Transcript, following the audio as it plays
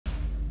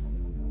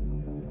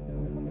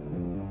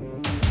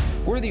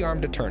We're the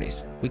Armed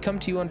Attorneys. We come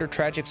to you under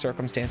tragic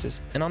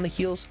circumstances and on the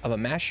heels of a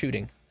mass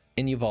shooting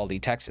in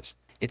Uvalde, Texas.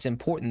 It's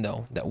important,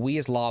 though, that we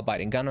as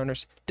law-abiding gun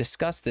owners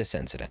discuss this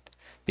incident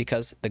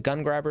because the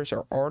gun grabbers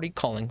are already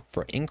calling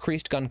for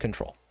increased gun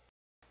control.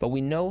 But we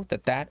know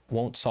that that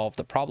won't solve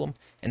the problem,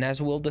 and as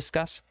we'll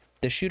discuss,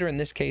 the shooter in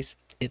this case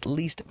at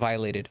least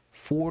violated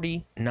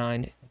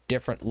 49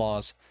 different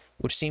laws,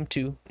 which seem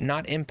to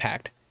not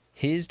impact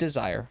his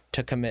desire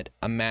to commit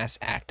a mass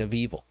act of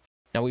evil.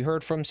 Now, we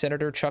heard from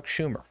Senator Chuck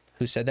Schumer,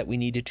 who said that we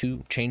needed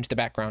to change the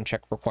background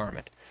check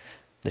requirement.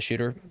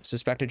 The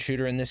suspected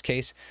shooter in this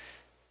case,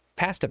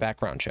 passed a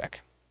background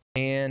check.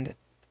 And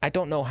I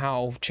don't know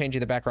how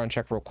changing the background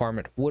check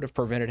requirement would have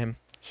prevented him.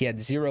 He had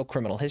zero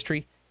criminal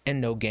history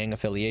and no gang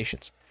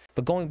affiliations.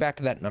 But going back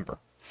to that number,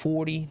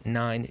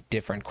 49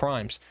 different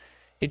crimes,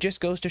 it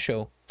just goes to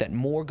show that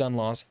more gun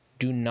laws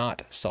do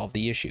not solve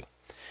the issue.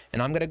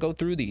 And I'm going to go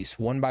through these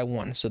one by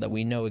one so that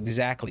we know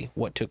exactly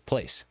what took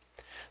place.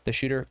 The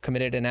shooter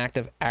committed an act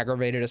of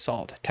aggravated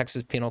assault,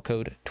 Texas Penal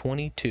Code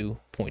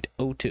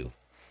 22.02.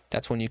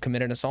 That's when you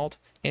commit an assault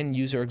and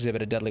use or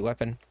exhibit a deadly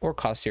weapon or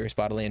cause serious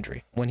bodily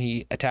injury. When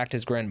he attacked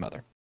his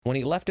grandmother. When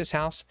he left his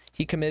house,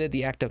 he committed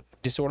the act of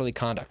disorderly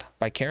conduct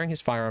by carrying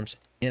his firearms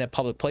in a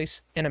public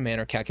place in a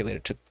manner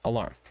calculated to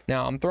alarm.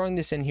 Now, I'm throwing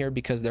this in here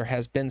because there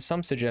has been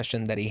some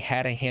suggestion that he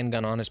had a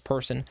handgun on his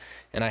person,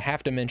 and I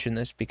have to mention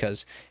this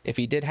because if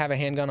he did have a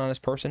handgun on his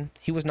person,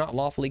 he was not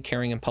lawfully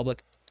carrying in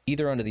public,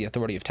 either under the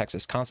authority of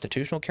Texas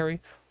constitutional carry,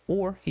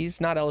 or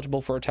he's not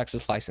eligible for a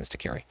Texas license to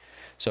carry.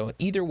 So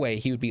either way,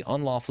 he would be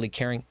unlawfully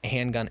carrying a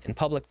handgun in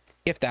public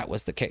if that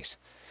was the case.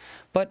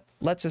 But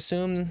let's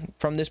assume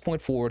from this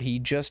point forward, he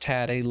just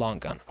had a long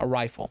gun, a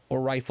rifle,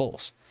 or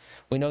rifles.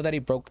 We know that he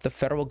broke the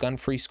federal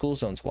gun-free school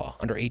zones law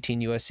under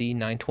 18 U.S.C.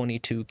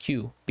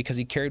 922Q because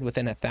he carried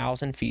within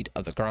 1,000 feet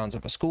of the grounds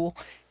of a school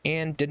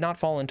and did not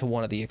fall into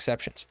one of the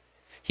exceptions.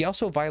 He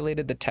also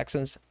violated the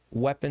Texas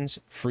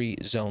weapons-free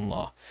zone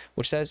law,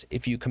 which says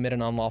if you commit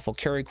an unlawful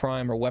carry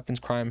crime or weapons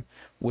crime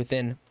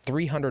within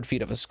 300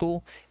 feet of a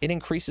school, it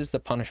increases the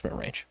punishment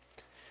range.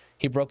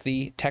 He broke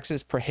the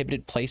Texas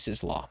prohibited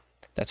places law,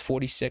 that's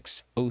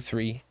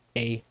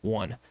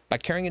 4603A1, by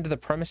carrying into the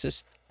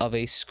premises of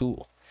a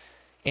school.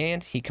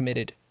 And he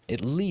committed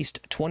at least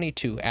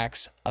 22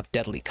 acts of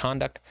deadly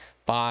conduct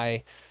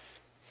by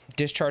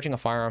discharging a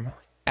firearm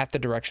at the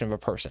direction of a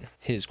person,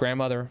 his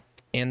grandmother,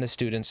 and the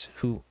students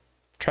who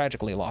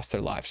tragically lost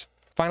their lives.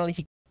 Finally,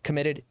 he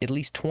committed at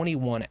least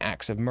 21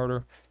 acts of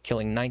murder,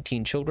 killing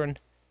 19 children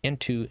and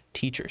 2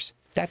 teachers.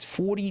 That's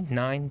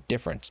 49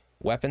 different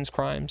weapons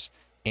crimes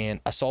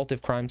and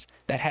assaultive crimes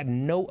that had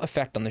no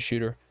effect on the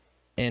shooter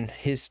and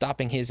his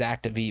stopping his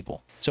act of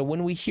evil. So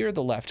when we hear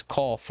the left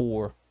call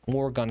for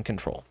more gun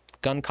control,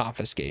 gun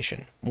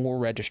confiscation, more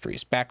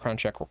registries, background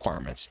check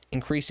requirements,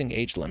 increasing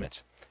age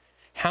limits,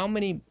 how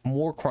many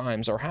more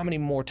crimes or how many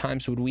more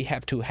times would we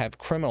have to have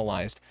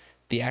criminalized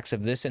the acts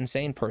of this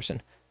insane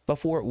person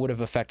before it would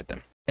have affected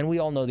them? And we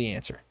all know the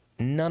answer.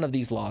 None of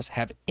these laws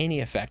have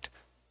any effect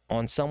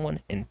on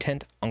someone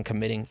intent on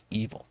committing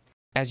evil.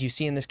 As you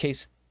see in this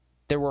case,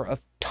 there were a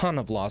ton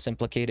of laws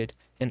implicated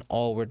and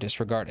all were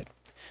disregarded.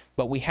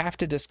 But we have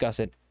to discuss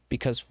it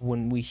because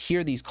when we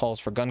hear these calls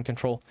for gun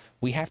control,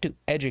 we have to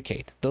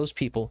educate those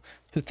people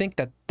who think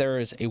that there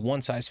is a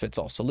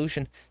one-size-fits-all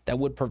solution that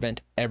would prevent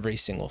every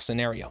single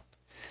scenario.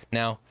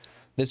 Now,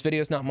 this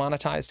video is not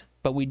monetized,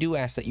 but we do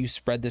ask that you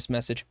spread this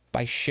message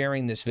by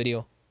sharing this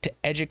video to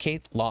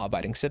educate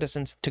law-abiding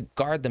citizens to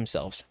guard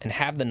themselves and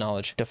have the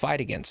knowledge to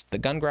fight against the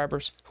gun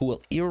grabbers who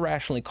will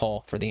irrationally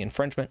call for the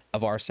infringement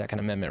of our Second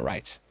Amendment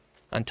rights.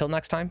 Until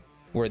next time,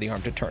 we're the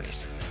Armed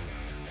Attorneys.